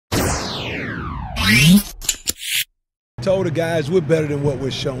Told the guys we're better than what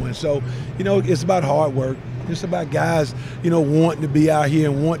we're showing. So, it's about hard work. It's about guys, wanting to be out here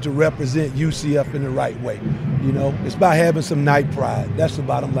and want to represent UCF in the right way. It's about having some night pride. That's the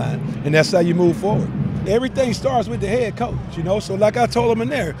bottom line. And that's how you move forward. Everything starts with the head coach, So like I told them in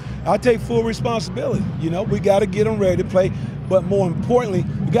there, I take full responsibility. We got to get them ready to play. But more importantly,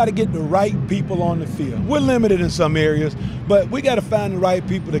 we got to get the right people on the field. We're limited in some areas, but we got to find the right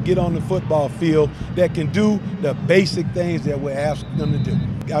people to get on the football field that can do the basic things that we're asking them to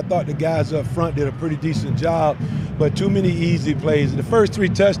do. I thought the guys up front did a pretty decent job, but too many easy plays. The first 3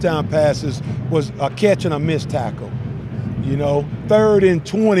 touchdown passes was a catch and a missed tackle. 3rd and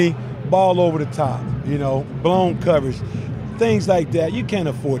 20, ball over the top, blown coverage. Things like that. You can't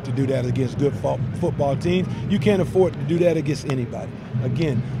afford to do that against good football teams. You can't afford to do that against anybody.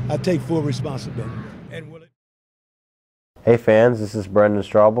 Again, I take full responsibility. Hey fans, this is Brendan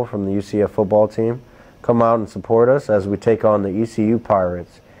Straubel from the UCF football team. Come out and support us as we take on the ECU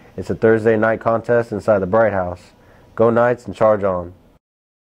Pirates. It's a Thursday night contest inside the Bright House. Go Knights and charge on.